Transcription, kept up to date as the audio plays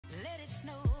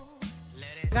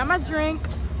Got my drink.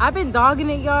 I've been dogging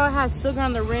it, y'all. It has sugar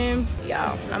on the rim.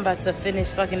 Y'all, I'm about to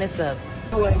finish fucking this up.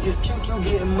 You ain't just cute, you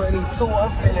getting money too. I'm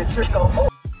finna trick on.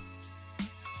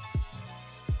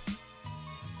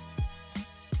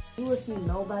 You will see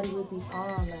nobody with these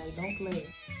on, like, don't play.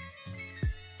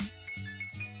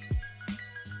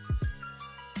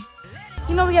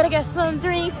 You know we gotta get some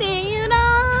drinks in, you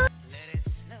know?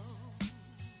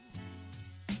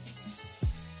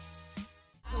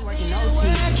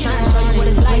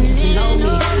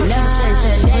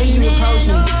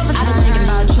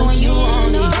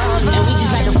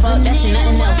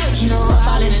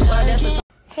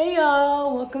 Hey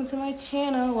y'all, welcome to my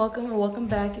channel. Welcome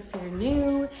back if you're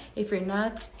new. If you're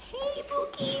not, hey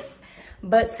bookies.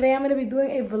 But today I'm gonna be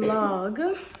doing a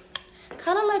vlog,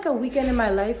 kind of like a weekend in my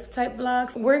life type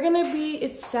vlog. We're gonna be,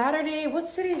 it's Saturday.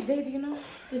 What's today's day, do you know?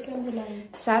 December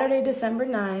 9th. Saturday, December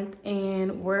 9th,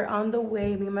 and we're on the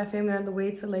way, me and my family are on the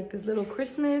way to like this little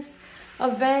Christmas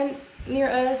event near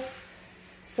us.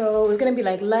 So it's gonna be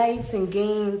like lights and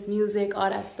games, music, all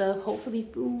that stuff. Hopefully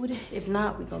food. If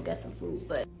not, we gonna get some food.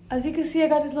 But as you can see, I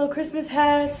got this little Christmas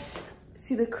hat.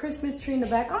 See the Christmas tree in the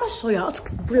back. I'm gonna show y'all. It's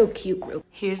real cute,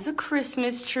 Here's the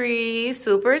Christmas tree.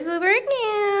 Super, super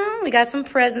cute. We got some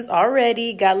presents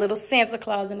already. Got little Santa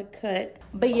Claus in the cut.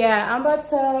 But yeah,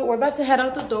 we're about to head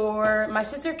out the door. My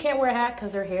sister can't wear a hat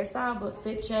because her hairstyle, but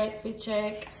fit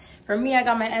check. For me, I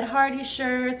got my Ed Hardy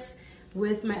shirt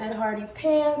with my Ed Hardy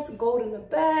pants, gold in the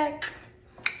back.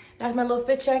 That's my little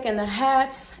fit check and the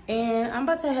hats. And I'm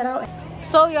about to head out.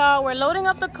 So y'all, we're loading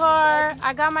up the car.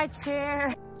 I got my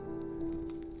chair.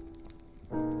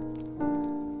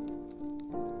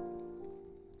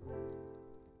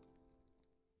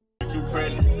 You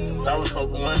pregnant. I was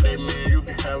hoping one day, man, you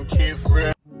can have a kid for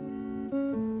real.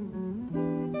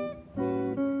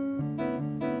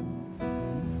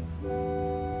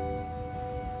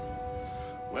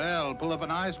 Well, pull up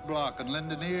an ice block and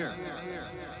lend an ear.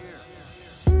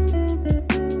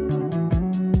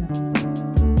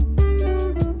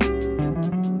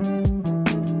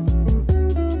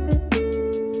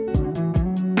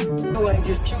 You ain't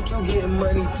just cute, you getting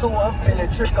money too. I'm finna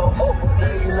trick on.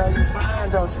 Yeah, you know you fine,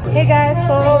 don't you? Hey guys,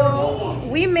 so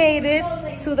we made it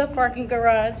to the parking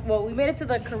garage. Well, we made it to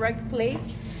the correct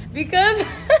place because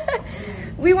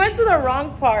we went to the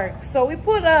wrong park. So we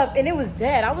pulled up and it was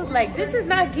dead. I was like, this is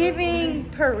not giving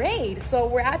parade. So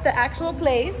we're at the actual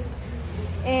place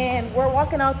and we're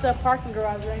walking out the parking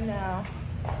garage right now.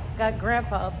 Got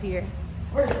grandpa up here.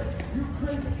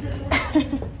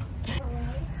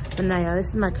 But now y'all, this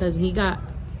is my cousin.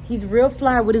 He's real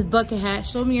fly with his bucket hat.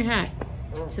 Show me your hat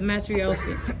to match your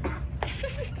outfit.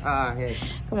 Hey.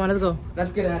 Come on, let's go.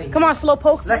 Let's get out of here. Come on, slow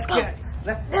pokes. Let's do it.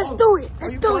 Let's do it.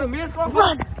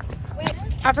 Run.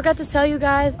 I forgot to tell you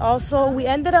guys also, we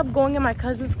ended up going in my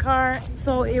cousin's car.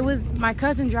 So it was my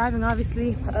cousin driving,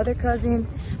 obviously, my other cousin,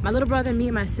 my little brother, me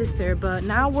and my sister. But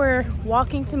now we're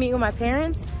walking to meet with my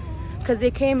parents because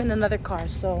they came in another car.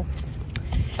 So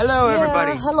hello,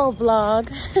 everybody. Hello, vlog.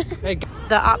 Hey.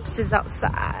 The ops is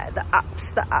outside. The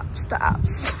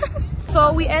ops.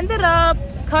 So we ended up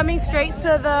coming straight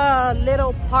to the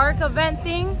little park event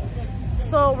thing.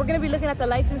 So we're gonna be looking at the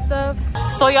lights and stuff.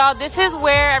 So y'all, this is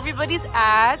where everybody's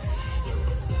at.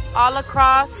 All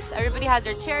across, everybody has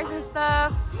their chairs and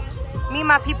stuff. Me and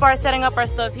my people are setting up our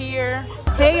stuff here.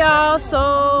 Hey y'all,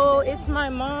 so it's my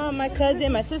mom, my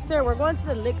cousin, my sister. We're going to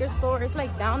the liquor store. It's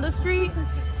like down the street.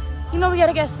 You know, we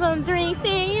gotta get some drinks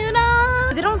in, you know?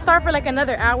 They don't start for like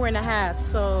another hour and a half,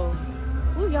 so.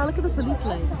 Ooh, y'all, look at the police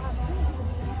lights.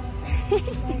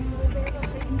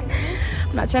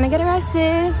 I'm not trying to get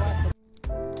arrested.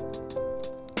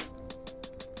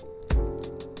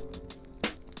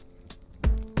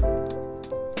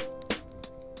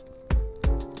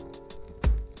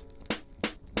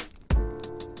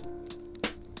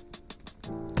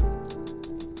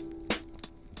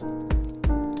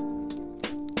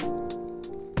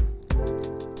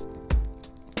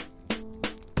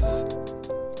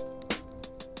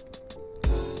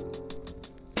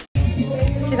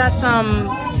 She got some,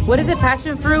 what is it,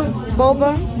 passion fruit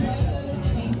boba.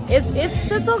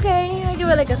 It's okay. I give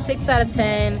it like a 6 out of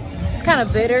 10. It's kind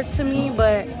of bitter to me,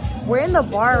 but we're in the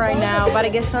bar right now about to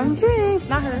get some drinks.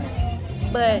 Not her,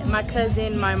 but my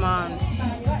cousin, my mom,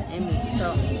 and me.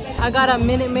 So I got a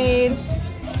Minute Maid,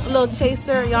 a little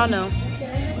chaser, y'all know.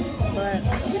 But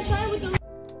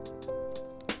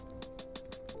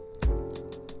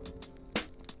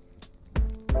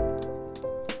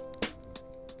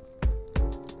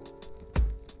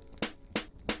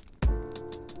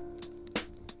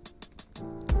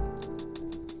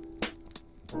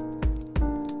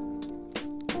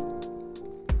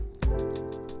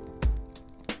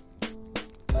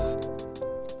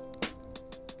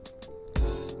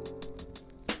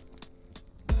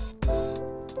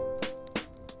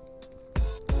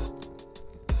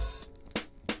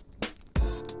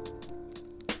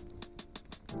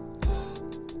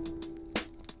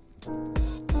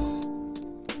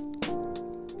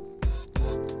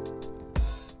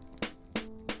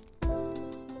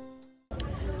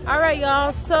All right,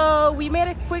 y'all, so we made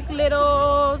a quick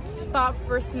little stop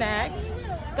for snacks.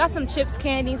 Got some chips,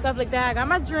 candy, and stuff like that. I got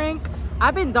my drink.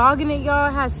 I've been dogging it, y'all.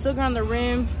 It has sugar on the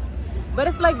rim, but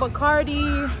it's like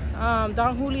Bacardi,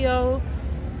 Don Julio,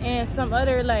 and some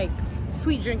other like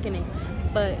sweet drink in it.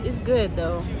 But it's good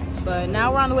though. But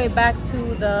now we're on the way back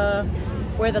to the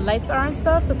where the lights are and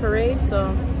stuff, the parade.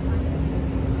 So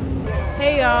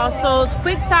hey y'all, so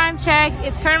quick time check.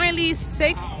 It's currently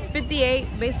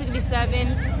 6:58, basically 7,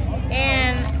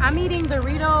 and I'm eating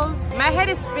Doritos. My head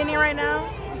is spinning right now.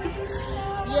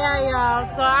 Yeah,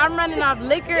 y'all, so I'm running off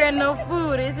liquor and no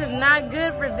food. This is not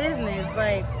good for business.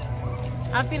 Like,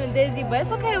 I'm feeling dizzy, but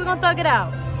it's okay. We're gonna thug it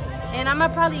out, and I'm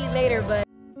gonna probably eat later, but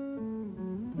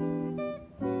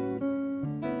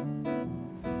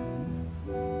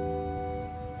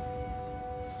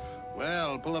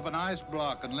Well, pull up an ice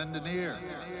block and lend an ear.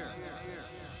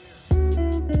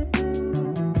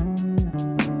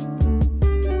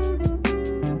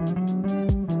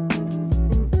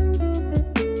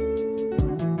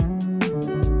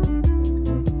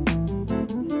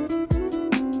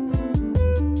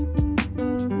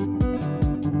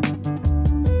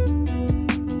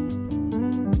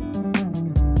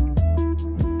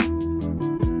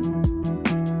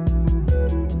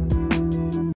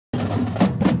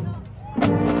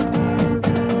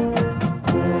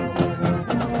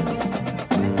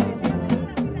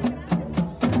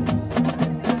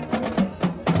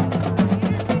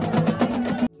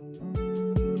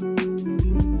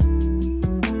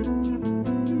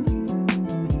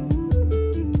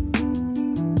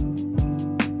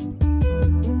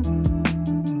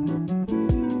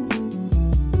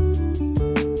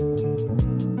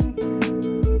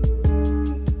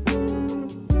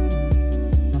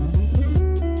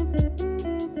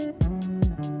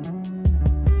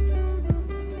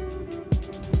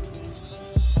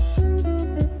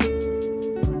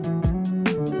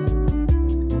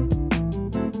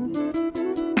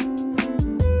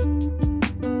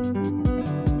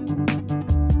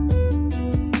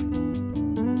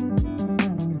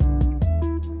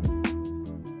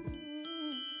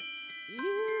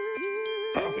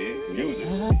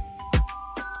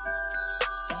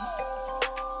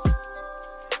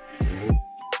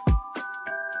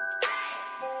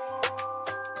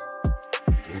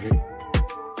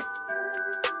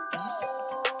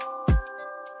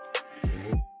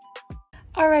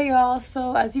 all right, y'all,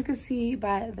 so as you can see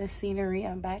by the scenery,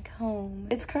 I'm back home.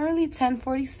 It's currently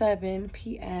 10:47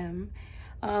 p.m.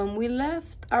 We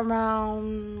left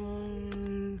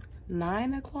around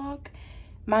 9 o'clock.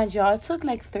 Mind y'all, it took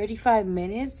like 35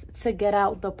 minutes to get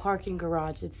out the parking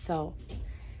garage itself.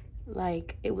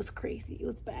 Like, it was crazy. It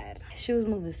was bad. She was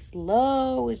moving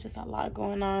slow. It was just a lot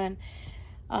going on.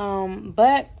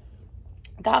 But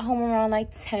got home around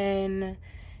like 10,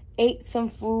 ate some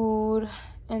food,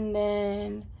 and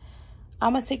then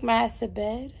I'm gonna take my ass to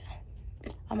bed.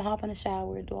 I'm gonna hop in the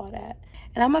shower, do all that,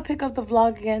 and I'm gonna pick up the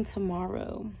vlog again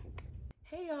tomorrow.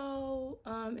 Hey y'all,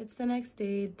 it's the next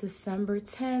day, December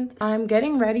 10th. I'm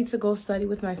getting ready to go study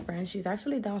with my friend. She's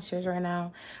actually downstairs right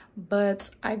now, but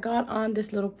I got on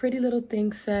this pretty little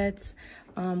thing sets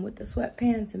with the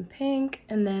sweatpants in pink,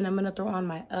 and then I'm gonna throw on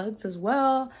my Uggs as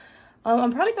well.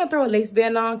 I'm probably gonna throw a lace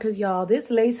band on because y'all,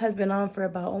 this lace has been on for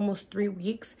about almost 3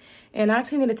 weeks, and I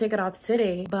actually need to take it off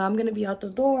today. But I'm gonna be out the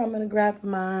door. I'm gonna grab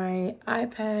my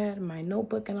iPad, my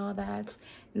notebook, and all that,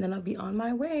 and then I'll be on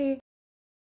my way.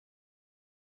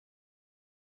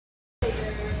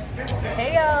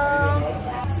 Hey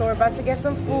y'all, so we're about to get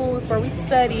some food before we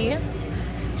study.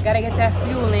 Gotta get that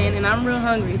fuel in, and I'm real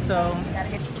hungry, so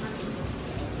gotta get.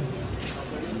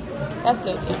 That's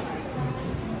good. Yeah.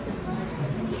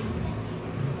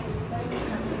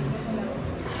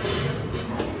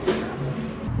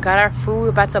 Got our food,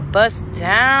 about to bust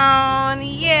down,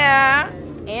 yeah.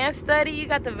 And study, you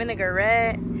got the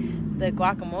vinaigrette, the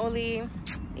guacamole.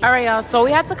 All right, y'all, so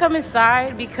we had to come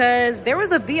inside because there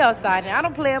was a bee outside, and I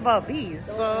don't play about bees.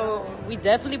 So we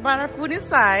definitely brought our food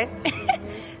inside.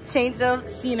 Change of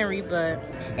scenery,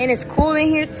 and it's cool in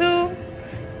here too.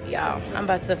 Y'all, I'm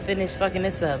about to finish fucking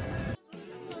this up.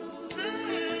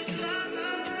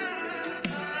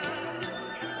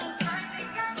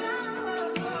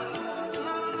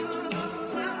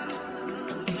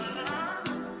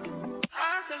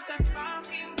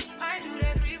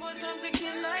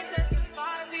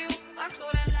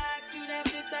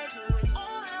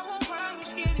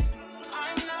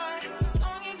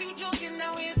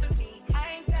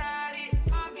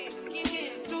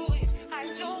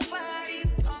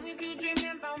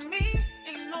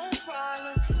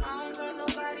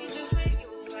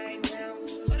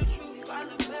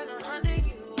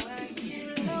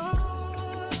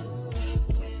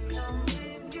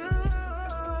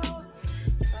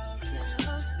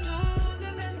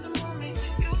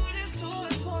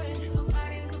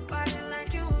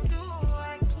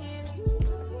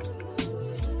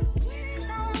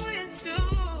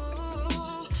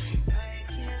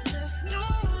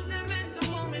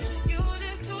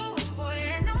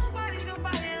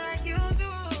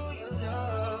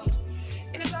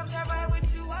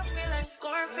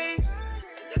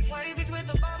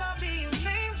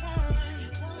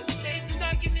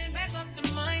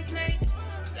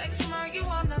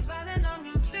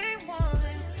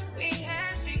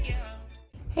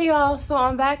 Hey y'all, so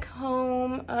I'm back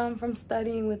home from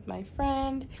studying with my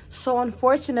friend. So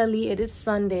unfortunately it is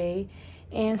Sunday,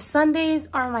 and Sundays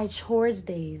are my chores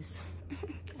days.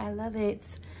 I love it.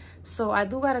 So I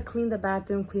do gotta clean the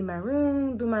bathroom, clean my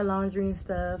room, do my laundry and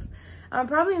stuff. I'm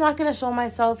probably not gonna show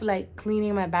myself like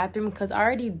cleaning my bathroom because I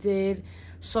already did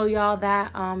show y'all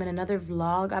that in another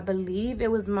vlog. I believe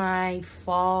it was my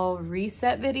fall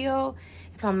reset video,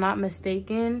 if I'm not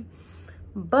mistaken.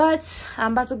 But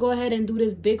I'm about to go ahead and do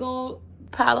this big old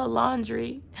pile of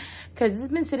laundry because it's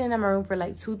been sitting in my room for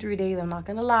like 2-3 days, I'm not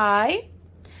gonna lie.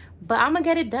 But I'm gonna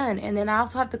get it done. And then I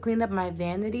also have to clean up my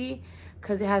vanity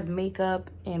because it has makeup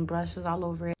and brushes all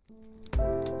over it.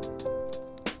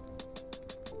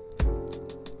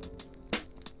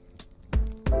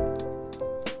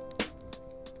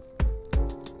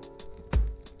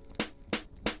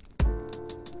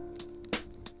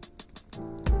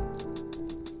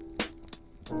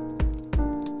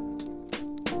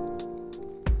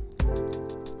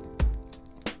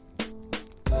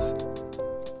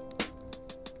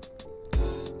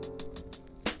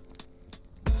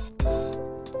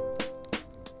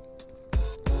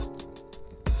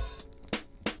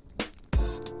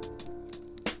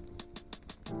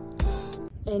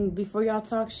 And before y'all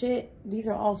talk shit, these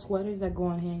are all sweaters that go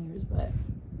on hangers, but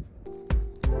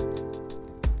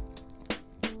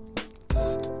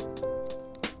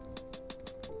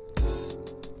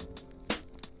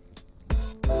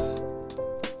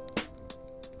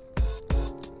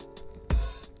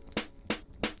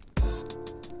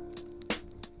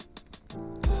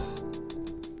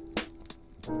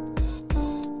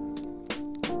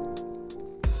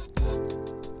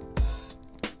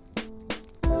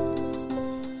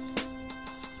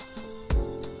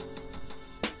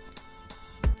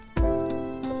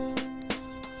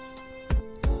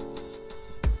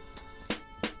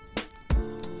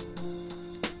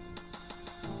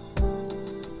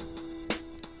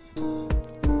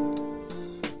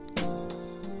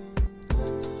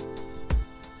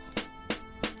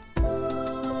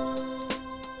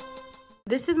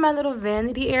this is my little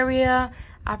vanity area.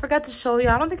 I forgot to show you.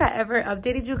 I don't think I ever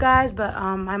updated you guys, but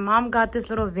my mom got this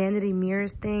little vanity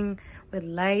mirrors thing with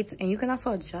lights, and you can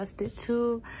also adjust it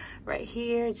too right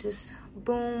here. Just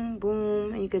boom,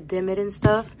 boom, and you could dim it and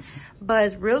stuff. But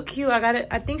it's real cute. I got it.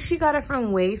 I think she got it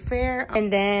from Wayfair.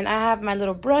 And then I have my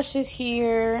little brushes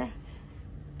here.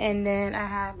 And then I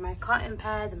have my cotton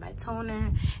pads and my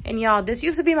toner. And y'all, this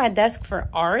used to be my desk for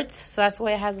art. So that's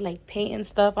why it has like paint and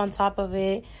stuff on top of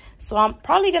it. So I'm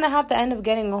probably gonna have to end up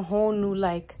getting a whole new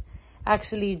like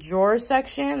actually drawer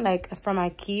section like from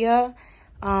IKEA.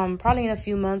 Probably in a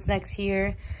few months next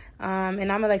year. And I'm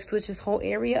gonna like switch this whole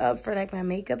area up for like my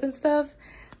makeup and stuff.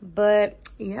 But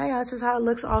yeah, y'all, this is how it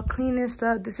looks, all clean and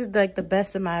stuff. This is like the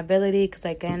best of my ability because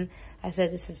again, I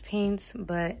said this is paint,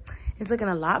 but it's looking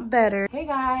a lot better. Hey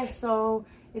guys, so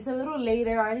it's a little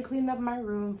later. I already cleaned up my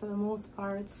room for the most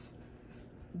parts.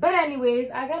 But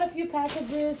anyways, I got a few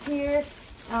packages here.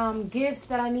 Gifts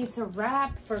that I need to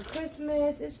wrap for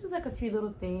Christmas. It's just like a few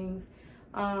little things.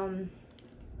 And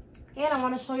I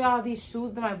want to show y'all these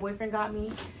shoes that my boyfriend got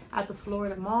me at the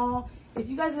Florida Mall. If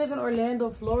you guys live in Orlando,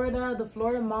 Florida, the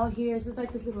Florida Mall here is just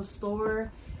like this little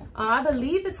store. I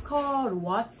believe it's called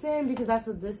Watson because that's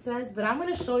what this says. But I'm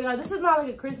going to show y'all. This is not like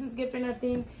a Christmas gift or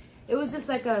nothing. It was just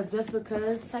like a just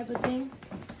because type of thing.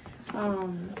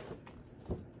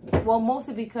 Well,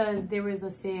 mostly because there was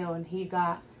a sale and he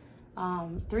got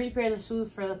 3 pairs of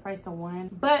shoes for the price of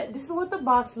 1. But this is what the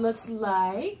box looks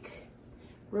like.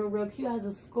 Real cute. Has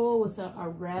a skull with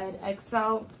a red X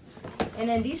out. And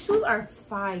then these shoes are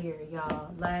fire,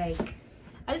 y'all. Like,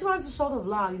 I just wanted to show the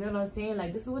vlog, you know what I'm saying?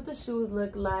 Like, this is what the shoes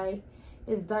look like.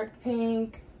 It's dark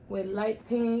pink with light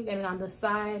pink, and then on the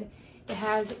side it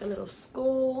has a little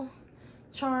skull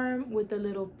charm with a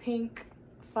little pink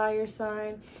fire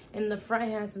sign, and the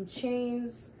front has some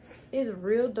chains. It's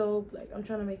real dope. Like, I'm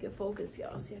trying to make it focus,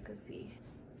 y'all, so you can see.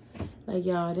 Like,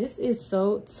 y'all, this is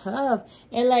so tough.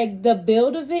 And like the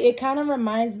build of it kind of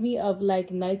reminds me of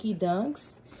like Nike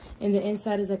Dunks, and the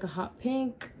inside is like a hot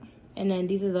pink. And then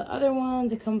these are the other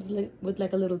ones. It comes with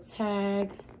like a little tag.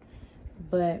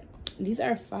 But these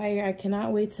are fire. I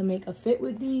cannot wait to make a fit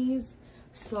with these.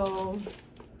 So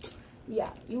yeah,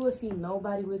 you will see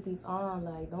nobody with these on.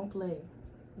 Like, don't play.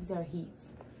 These are heats.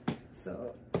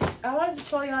 So I wanted to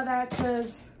show y'all that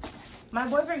because my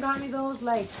boyfriend got me those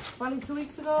like 22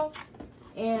 weeks ago.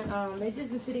 And they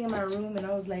just been sitting in my room, and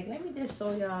I was like, let me just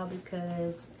show y'all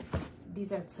because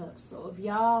these are tough. So if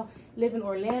y'all live in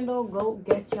Orlando, go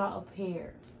get y'all a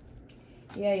pair.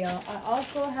 Yeah, y'all. I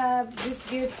also have this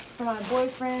gift for my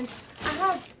boyfriend. I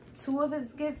have 2 of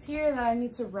his gifts here that I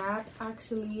need to wrap,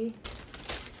 actually.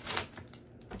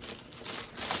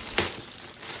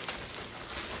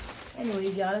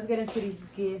 Anyways, y'all, let's get into these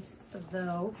gifts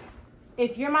though.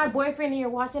 If you're my boyfriend and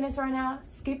you're watching this right now,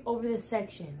 skip over this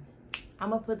section. I'm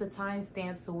gonna put the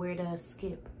timestamps to where to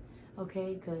skip,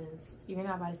 okay? Because you're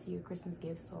not about to see your Christmas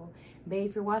gift. So, babe,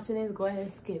 if you're watching this, go ahead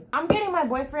and skip. I'm getting my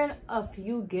boyfriend a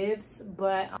few gifts,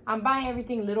 but I'm buying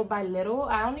everything little by little.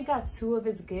 I only got 2 of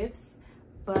his gifts,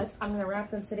 but I'm gonna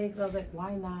wrap them today because I was like,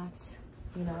 why not?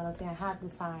 You know what I'm saying? I have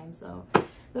this time. So,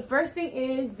 the first thing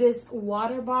is this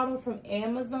water bottle from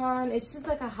Amazon. It's just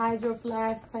like a hydro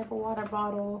flask type of water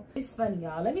bottle. It's funny,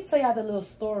 y'all. Let me tell y'all the little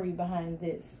story behind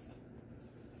this.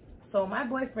 So my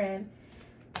boyfriend,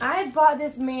 I bought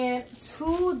this man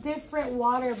 2 different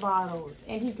water bottles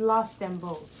and he's lost them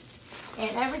both. And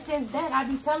ever since then, I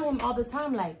be telling him all the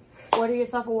time, like, order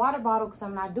yourself a water bottle because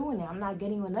I'm not doing it. I'm not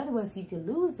getting you another one so you can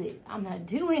lose it. I'm not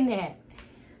doing that.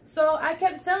 So I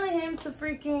kept telling him to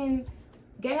freaking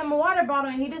get him a water bottle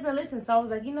and he doesn't listen. So I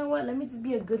was like, you know what? Let me just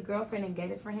be a good girlfriend and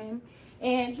get it for him.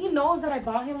 And he knows that I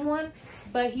bought him one,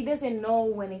 but he doesn't know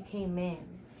when it came in.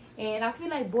 And I feel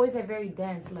like boys are very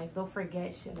dense. Like, they'll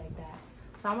forget shit like that.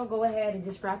 So I'm going to go ahead and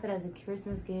just wrap it as a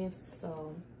Christmas gift.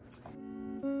 So...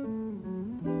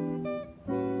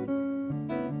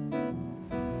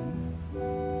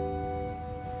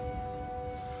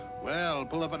 Well,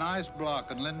 pull up an ice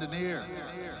block and lend an ear.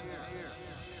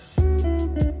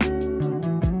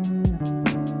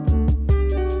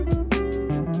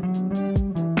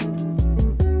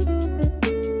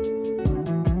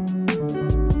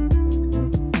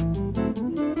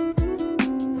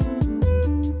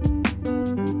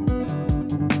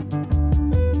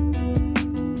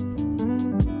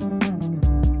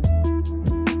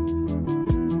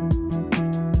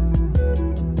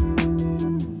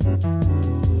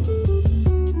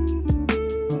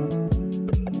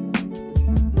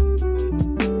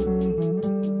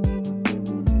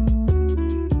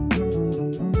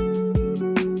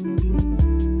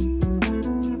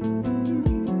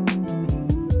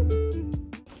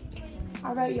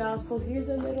 Alright, y'all, so here's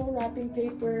a little wrapping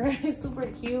paper. It's super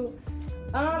cute.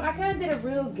 I kind of did a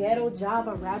real ghetto job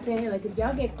of wrapping. Like, if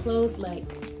y'all get close, like,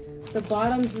 the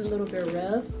bottom's a little bit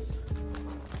rough,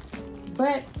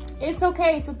 but it's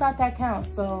okay. It's a thought that counts.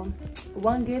 So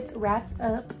 1 gift wrapped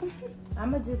up.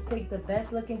 I'm gonna just pick the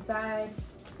best looking side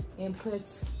and put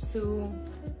 2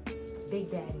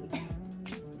 Big Daddy.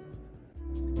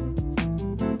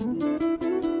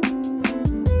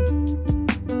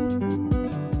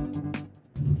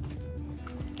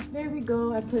 There we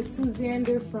go. I put 2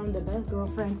 Xander from the best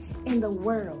girlfriend in the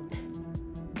world.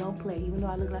 Don't play, even though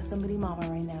I look like somebody's mama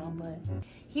right now, but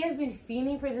he has been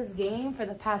fiending for this game for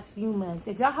the past few months.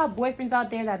 If y'all have boyfriends out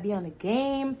there that be on the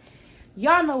game,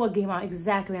 y'all know what game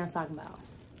exactly I'm talking about.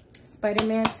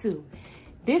 Spider-Man 2.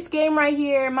 This game right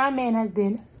here, my man has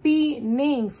been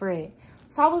fiending for it.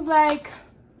 So I was like,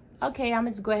 okay, I'm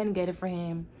gonna just go ahead and get it for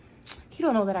him. He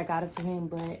don't know that I got it for him,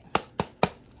 but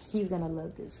he's gonna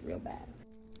love this real bad.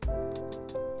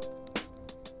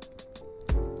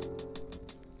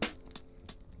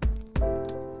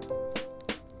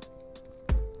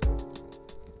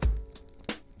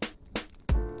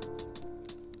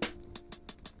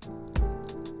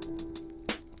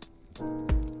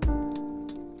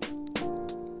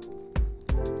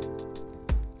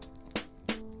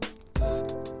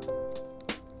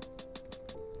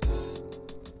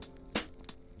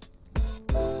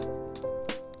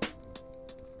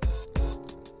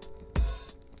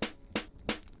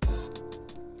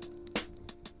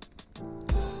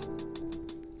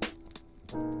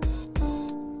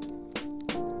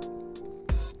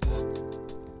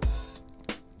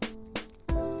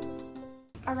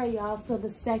 All right, y'all, so the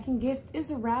second gift is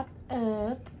wrapped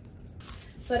up.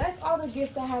 So that's all the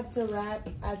gifts I have to wrap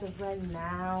as of right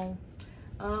now.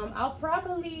 I'll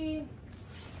probably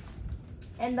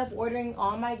end up ordering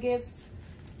all my gifts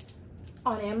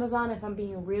on Amazon if I'm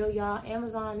being real, y'all.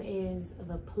 Amazon is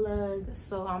the plug,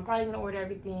 so I'm probably gonna order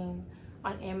everything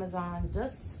on Amazon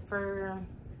just for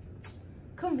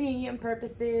convenient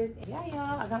purposes. Yeah,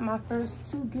 y'all, I got my first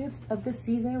 2 gifts of the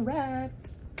season wrapped.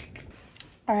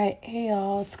 All right, hey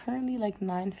y'all, it's currently like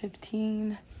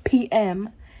 9:15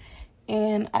 p.m.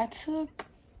 and I took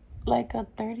like a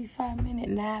 35-minute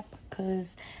nap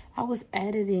because I was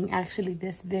editing actually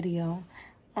this video.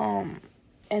 And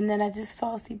then I just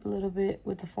fell asleep a little bit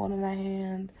with the phone in my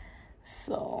hand.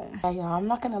 So, yeah, y'all, I'm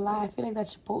not gonna lie, I feel like that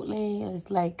Chipotle is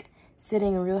like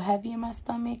sitting real heavy in my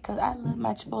stomach because I love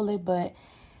my Chipotle, but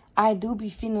I do be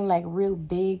feeling like real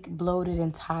big, bloated,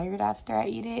 and tired after I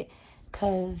eat it.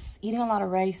 Because eating a lot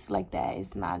of rice like that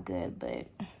is not good, but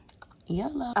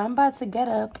yellow. I'm about to get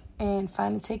up and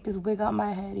finally take this wig out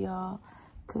my head, y'all.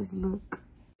 Because look.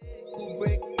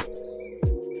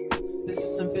 This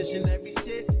is some visionary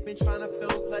shit. Been trying to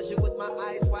film pleasure with my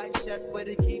eyes wide shut, but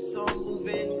it keeps on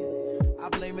moving. I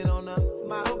blame it on a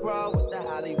model bra with the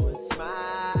Hollywood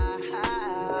smile.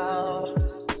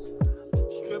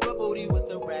 Stripper booty with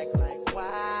the rack like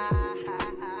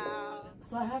wow.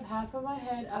 So I have half of my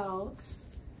head out.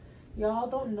 Y'all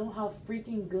don't know how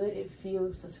freaking good it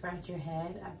feels to scratch your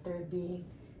head after being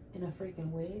in a freaking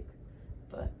wig.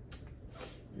 But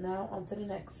now on to the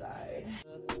next side.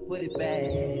 With it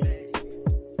bad.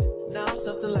 Now I'm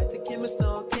something like the chemist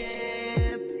on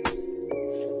campus,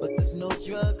 but there's no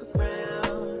drug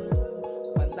around.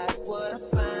 I like what I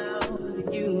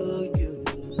found in you.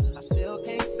 I still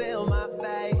can't feel my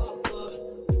face.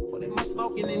 What am I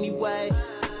smoking anyway?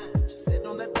 She said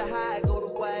don't let the high go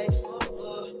to waste.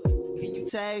 Can you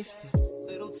taste it?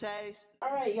 Little taste.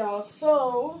 Alright y'all,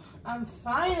 so I'm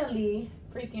finally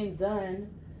freaking done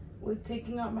with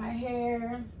taking out my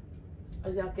hair,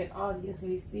 as y'all can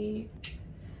obviously see.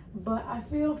 But I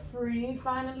feel free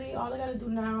finally. All I gotta do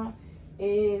now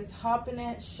is hop in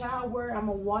that shower. I'm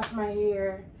gonna wash my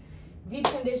hair, deep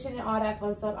condition and all that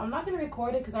fun stuff. I'm not gonna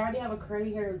record it because I already have a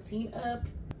curly hair routine up.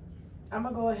 I'm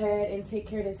gonna go ahead and take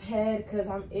care of this head because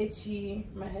I'm itchy.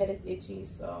 My head is itchy,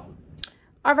 so.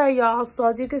 All right, y'all, so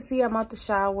as you can see, I'm out the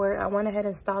shower. I went ahead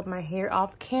and styled my hair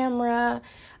off camera.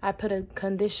 I put a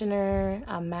conditioner,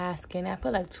 a mask in it. I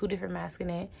put like 2 different masks in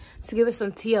it to give it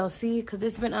some TLC because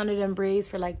it's been under them braids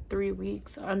for like 3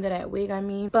 weeks, under that wig, I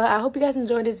mean. But I hope you guys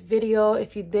enjoyed this video.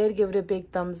 If you did, give it a big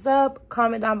thumbs up.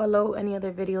 Comment down below any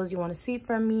other videos you want to see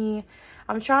from me.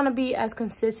 I'm trying to be as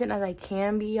consistent as I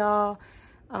can be, y'all.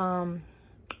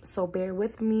 So bear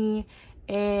with me.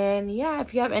 And yeah,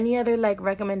 if you have any other like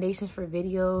recommendations for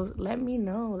videos, let me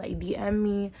know. Like DM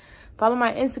me, follow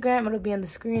my Instagram, it'll be on the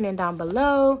screen and down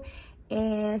below,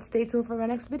 and stay tuned for my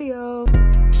next video.